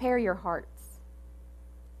to prepare your hearts.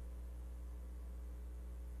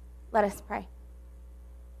 Let us pray.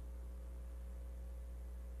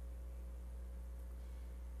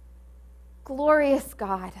 Glorious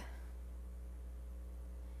God,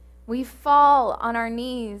 we fall on our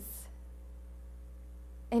knees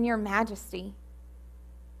in your majesty,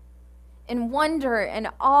 in wonder and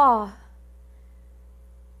awe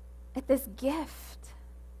at this gift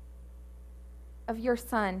of your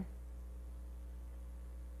Son.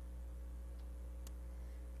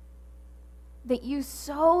 That you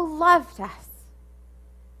so loved us,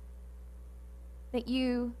 that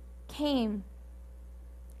you came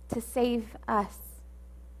to save us,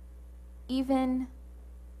 even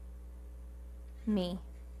me.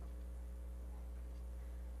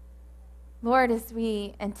 Lord, as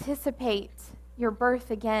we anticipate your birth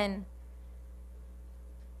again,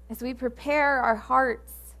 as we prepare our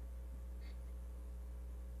hearts,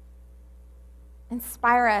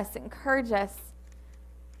 inspire us, encourage us,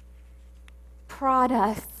 prod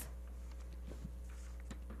us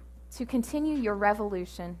to continue your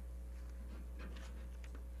revolution,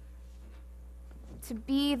 to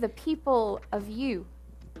be the people of you,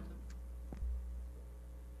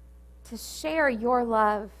 to share your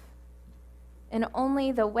love in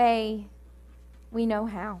only the way we know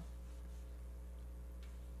how.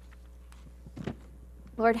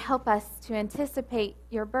 Lord, help us to anticipate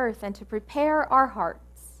your birth and to prepare our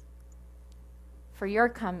hearts for your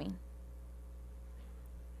coming.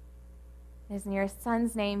 It is in your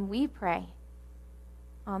Son's name we pray.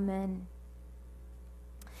 Amen.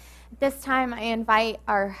 At this time, I invite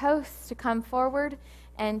our hosts to come forward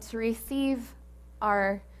and to receive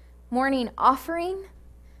our morning offering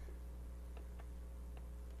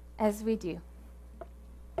as we do.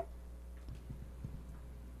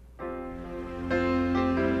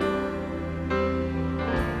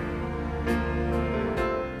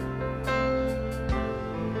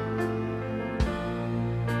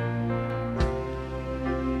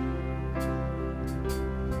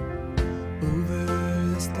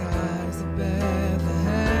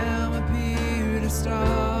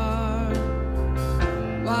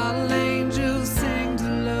 while angels sing to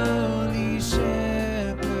lonely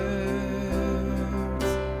shepherds.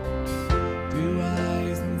 Through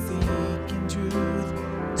eyes and seeking truth,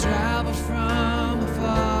 travel from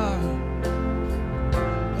afar,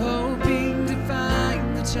 hoping to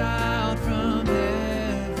find the child from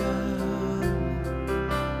heaven.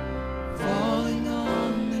 Falling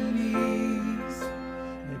on their knees,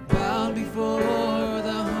 they bow before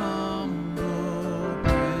the humble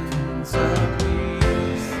Prince of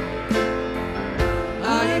Peace.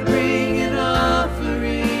 I bring an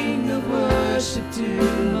offering of worship to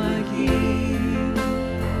my King.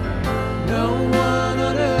 No one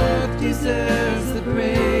on earth deserves the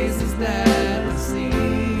praises that I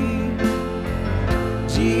sing.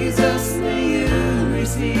 Jesus, may you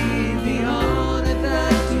receive the honor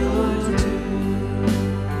that you're due.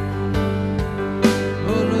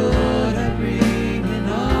 Oh Lord, I bring an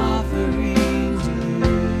offering to you.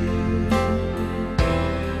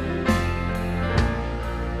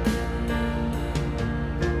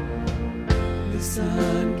 The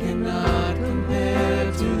sun cannot compare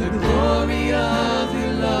to the glory of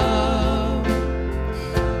your love.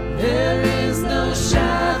 There is no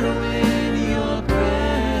shadow in your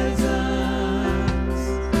presence.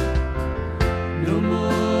 No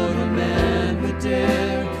mortal man would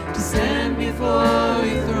dare to stand before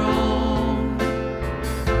your throne,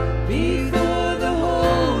 before the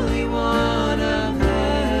Holy One of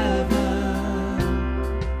heaven.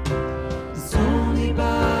 It's only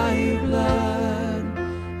by your blood,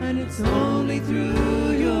 and it's only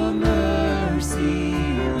through your mercy,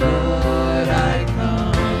 Lord, I come.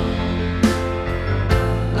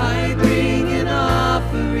 I bring an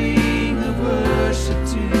offering of worship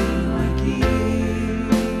to my King.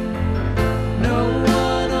 No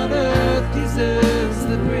one on earth deserves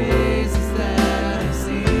the praises that I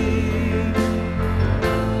sing.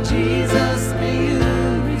 Jesus, may you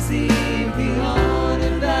receive the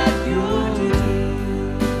honor that you're due.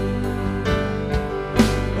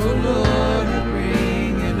 Oh Lord, I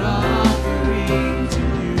bring an offering to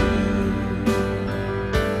you.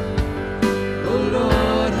 Oh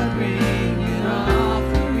Lord, I bring an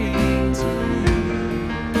offering to you.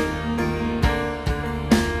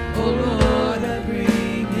 Oh Lord, I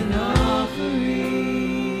bring an offering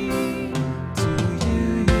to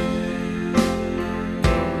you.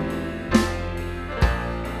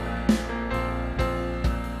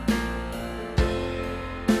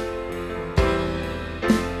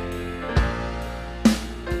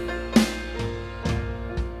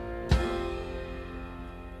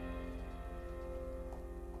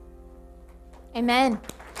 Amen.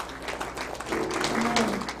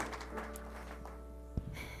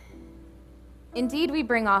 Indeed, we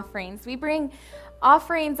bring offerings. We bring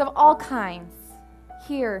offerings of all kinds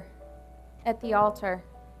here at the altar.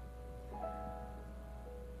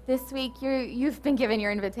 This week, you've been given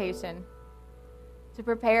your invitation to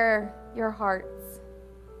prepare your hearts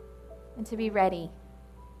and to be ready,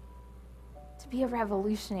 to be a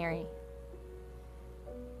revolutionary,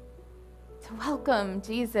 to welcome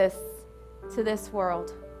Jesus to this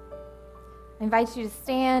world. I invite you to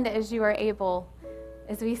stand as you are able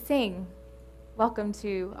as we sing, "Welcome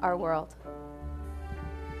to Our World."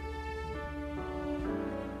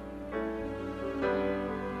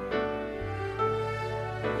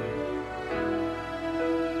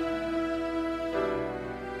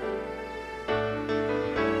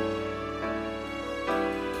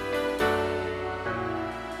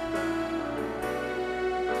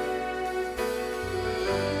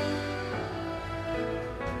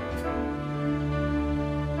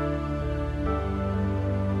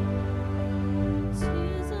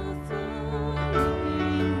 Tears are flowing.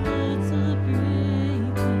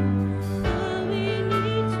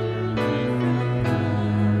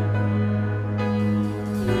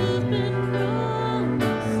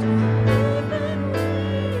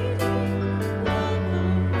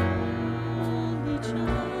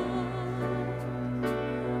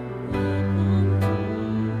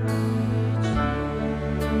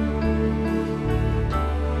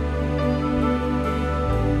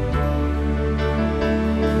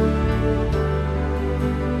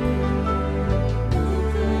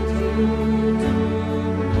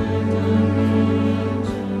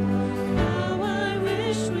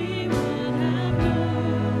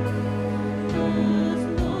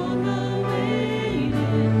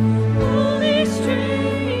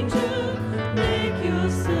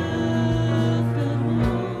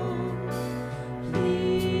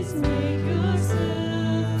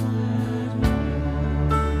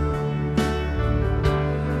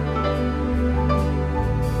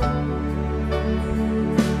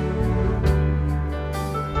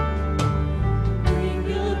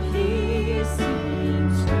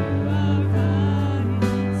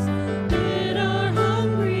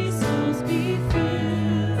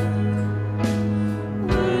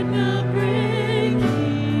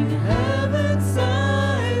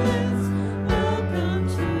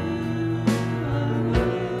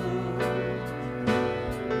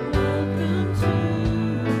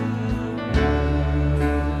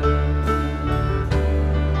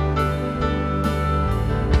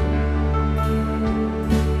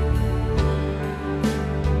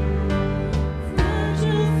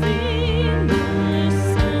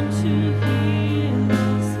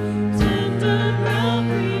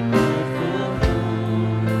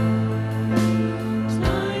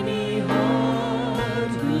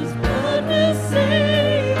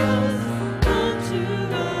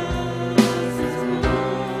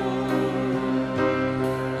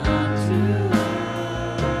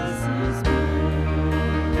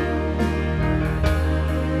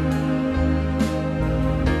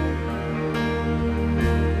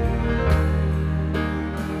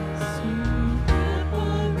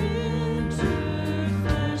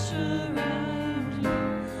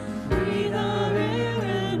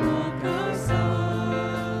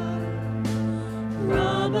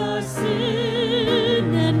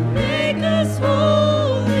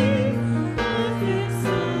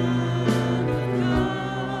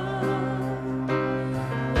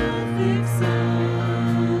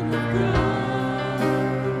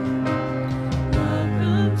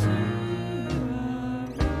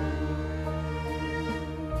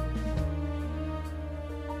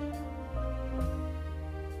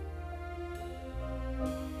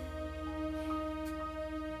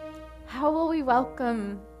 how will we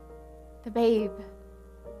welcome the babe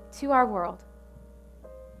to our world?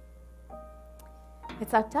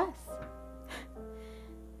 It's up to us.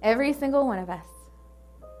 Every single one of us.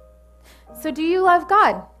 So do you love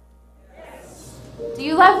God? Yes. Do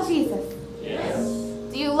you love Jesus? Yes.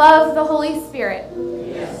 Do you love the Holy Spirit?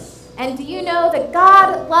 Yes. And do you know that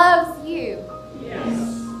God loves you? Yes.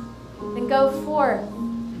 Then go forth,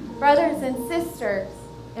 brothers and sisters,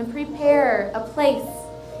 and prepare a place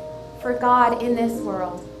for God in this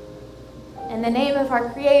world. In the name of our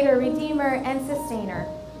Creator, Redeemer, and Sustainer.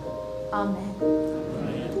 Amen.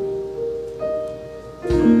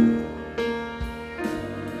 Amen.